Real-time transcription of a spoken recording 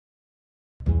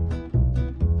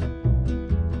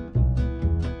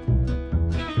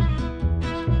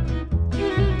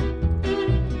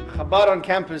Chabad on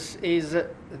Campus is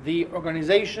the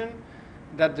organization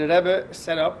that the Rebbe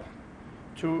set up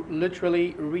to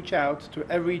literally reach out to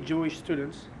every Jewish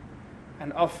student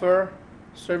and offer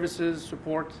services,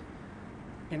 support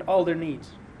in all their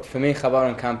needs. For me, Chabad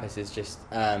on Campus is just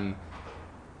a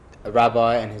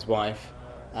rabbi and his wife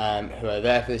who are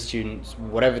there for the students,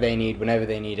 whatever they need, whenever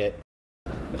they need it.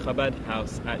 The Chabad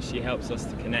house actually helps us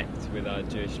to connect with our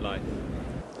Jewish life.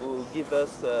 It will give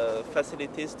us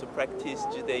facilities to practice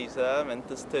Judaism and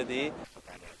to study.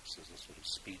 Chabad acts as a sort of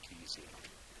speakeasy,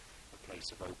 a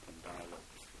place of open dialogue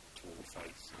to all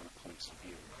faiths and points of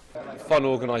view. A fun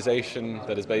organisation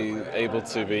that is able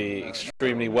to be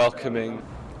extremely welcoming.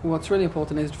 What's really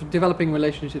important is developing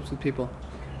relationships with people.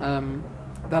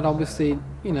 That obviously,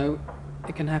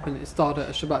 it can happen. It started at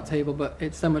a Shabbat table, but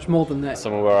it's so much more than that.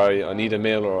 Somewhere where I need a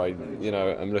meal, or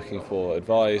I'm looking for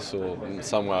advice, or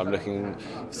somewhere I'm looking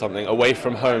for something away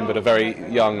from home, but a very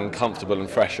young, comfortable and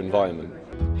fresh environment.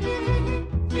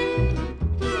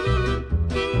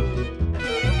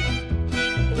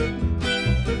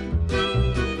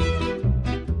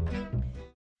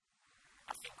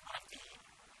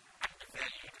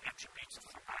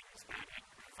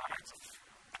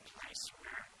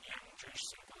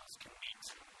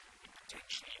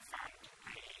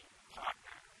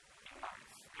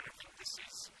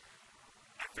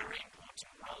 Very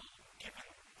important role, given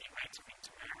the rate of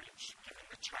intermarriage, given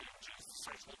the challenges, the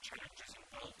social challenges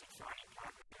involved in finding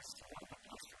partners.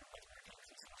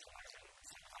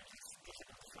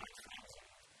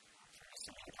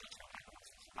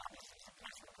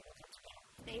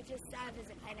 They just serve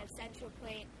as a kind of central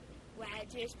point where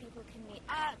Jewish people can meet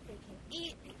up, they can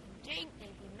eat, they can drink, they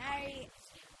can be merry.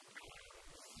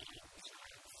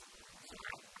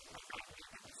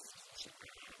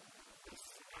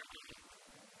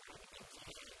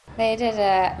 They did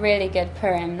a really good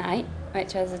Purim night,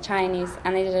 which was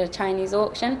and they did a Chinese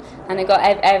auction, and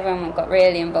everyone got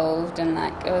really involved, and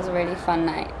it was a really fun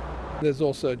night. There's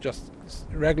also just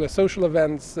regular social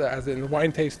events, as in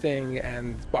wine tasting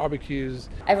and barbecues.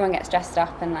 Everyone gets dressed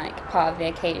up and part of the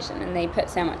occasion, and they put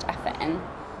so much effort in.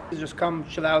 You just come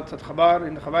chill out at Chabad,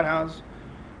 in the Chabad house,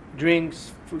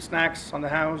 drinks, food, snacks on the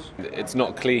house. It's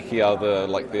not cliquey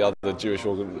the other Jewish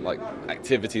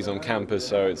activities on campus,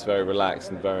 so it's very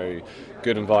relaxed and very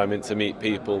good environment to meet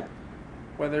people.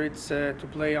 Whether it's to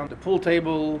play on the pool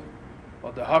table,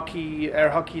 or the air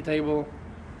hockey table,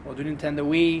 or the Nintendo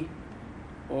Wii,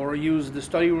 or use the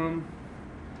study room.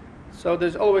 So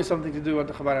there's always something to do at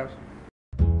the Chabad house.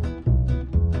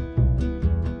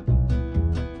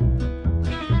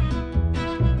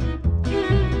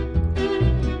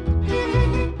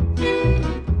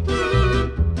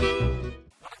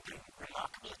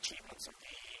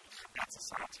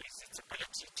 Society is its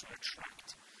ability to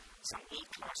attract some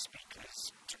world-class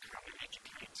speakers to come and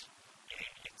educate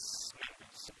its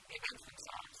members.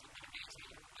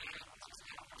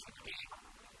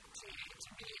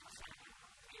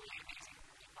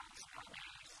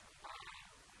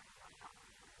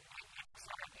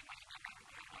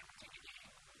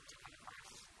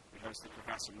 We hosted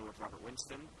Professor Lord Robert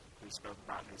Winston, who spoke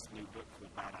about his new book, The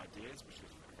Bad Ideas, which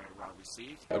was very well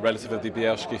received. A relative of the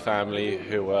Bielski family,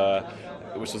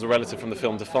 which was a relative from the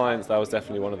film Defiance. That was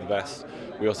definitely one of the best.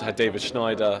 We also had David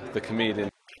Schneider, the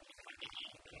comedian.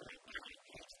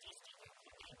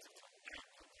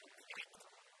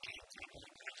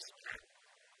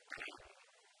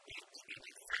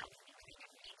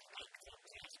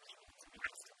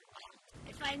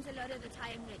 It finds a lot of the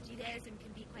time that Judaism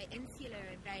can be quite insular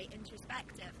and very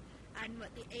introspective. And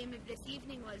what the aim of this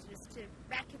evening was to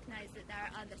recognise that there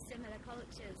are other similar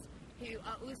cultures who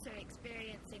are also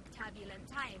experiencing turbulent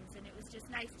times, and it was just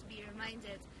nice to be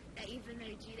reminded that even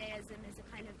though Judaism is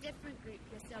a kind of different group,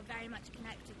 we're still very much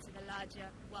connected to the larger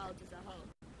world as a whole.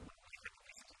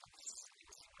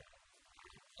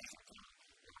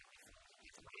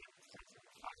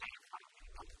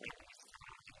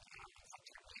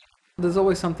 There's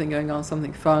always something going on,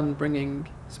 something fun, bringing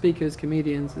speakers,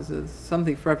 comedians. There's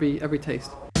something for every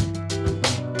taste.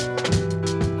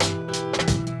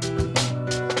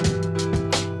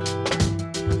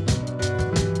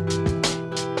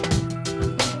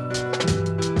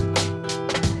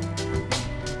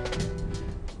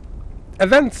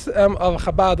 Events of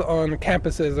Chabad on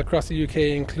campuses across the UK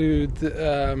include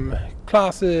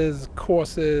classes,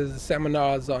 courses,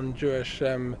 seminars on Jewish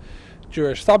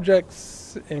subjects,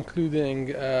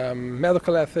 including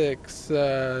medical ethics,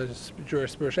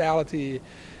 Jewish spirituality,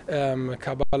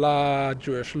 Kabbalah,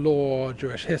 Jewish law,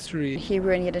 Jewish history.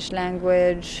 Hebrew and Yiddish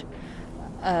language,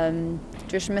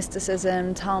 Jewish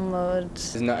mysticism, Talmud.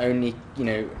 Not only,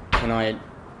 can I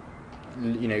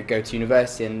go to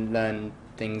university and learn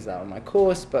things that are on my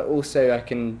course, but also I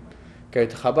can go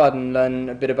to Chabad and learn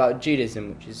a bit about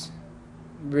Judaism, which is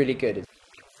really good.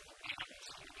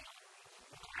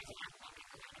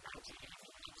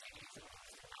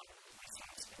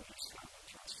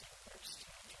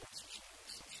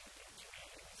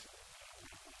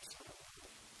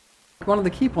 One of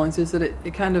the key points is that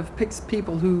it kind of picks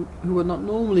people who would not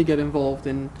normally get involved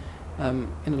in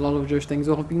a lot of Jewish things,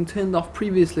 or have been turned off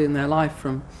previously in their life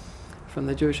from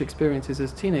their Jewish experiences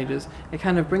as teenagers. It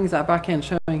kind of brings that back in,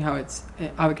 showing how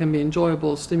it can be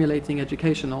enjoyable, stimulating,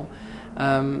 educational,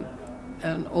 and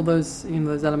all those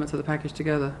those elements of the package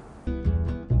together.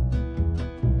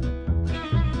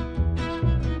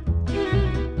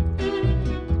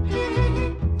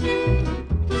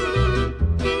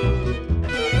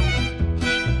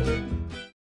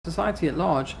 Society at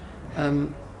large,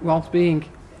 whilst being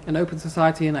an open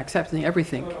society and accepting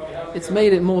everything, it's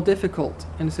made it more difficult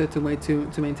in a certain way to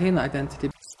maintain that identity.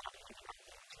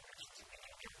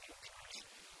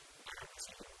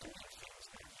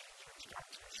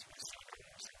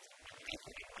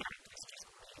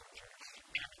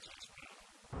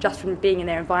 Just from being in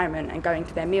their environment and going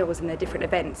to their meals and their different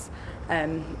events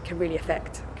can really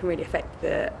affect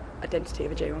the identity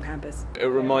of a Jew on campus. It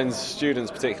reminds students,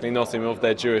 particularly Nottingham, of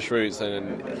their Jewish roots,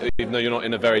 and even though you're not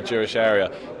in a very Jewish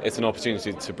area, it's an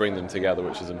opportunity to bring them together,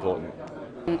 which is important.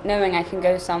 Knowing I can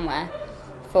go somewhere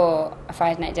for a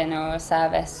Friday night dinner or a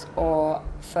service, or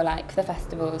for the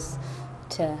festivals,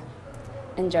 to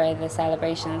enjoy the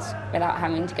celebrations without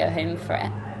having to go home for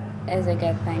it is a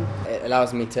good thing. It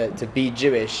allows me to be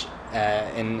Jewish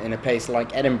in a place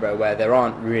like Edinburgh, where there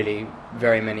aren't really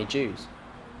very many Jews,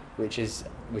 which is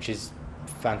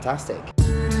fantastic.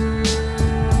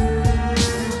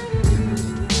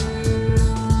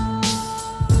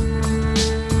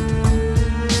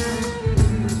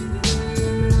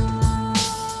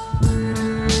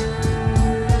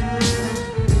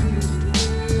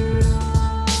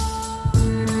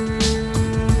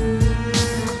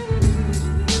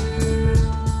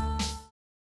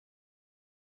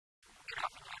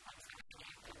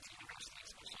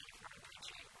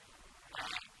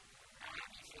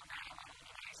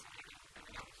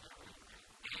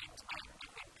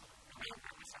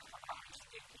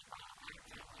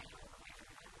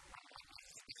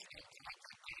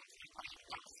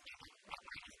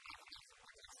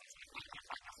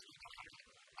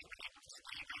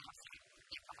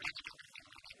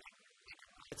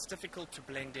 It's difficult to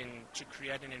blend in, to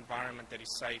create an environment that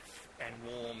is safe and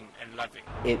warm and loving.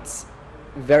 It's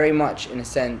very much, in a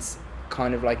sense,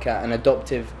 kind of like an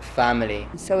adoptive family.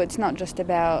 So it's not just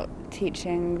about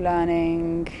teaching,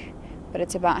 learning, but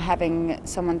it's about having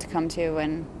someone to come to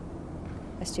when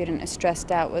a student is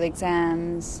stressed out with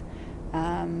exams,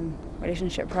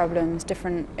 relationship problems,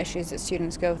 different issues that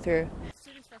students go through.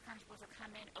 Students feel comfortable to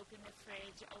come in, open the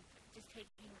fridge, just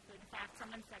taking the food. In fact,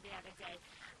 someone said the other day,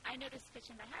 I know this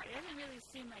kitchen by heart. It doesn't really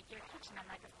seem like your kitchen. I'm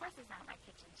like, of course it's not my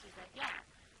kitchen. She's like, yeah,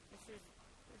 this is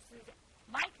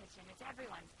my kitchen. It's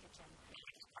everyone's kitchen.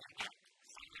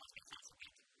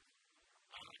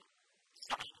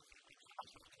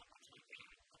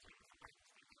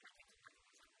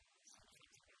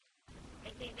 I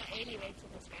think the only way to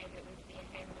describe it would be a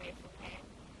home away from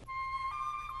home.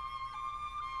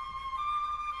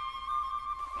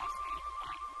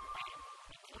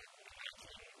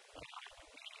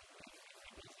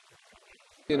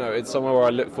 It's somewhere where I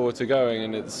look forward to going,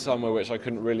 and it's somewhere which I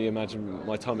couldn't really imagine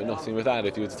my time at Nottingham without.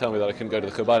 If you were to tell me that I couldn't go to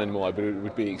the Chabad anymore, I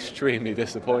would be extremely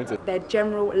disappointed. Their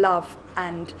general love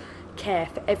and care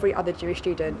for every other Jewish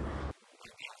student.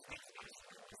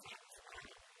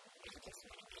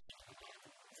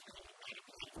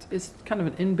 It's kind of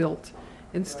an inbuilt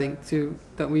instinct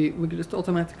that we could just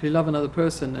automatically love another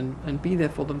person and be there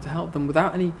for them, to help them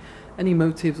without any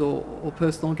motives or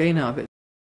personal gain out of it.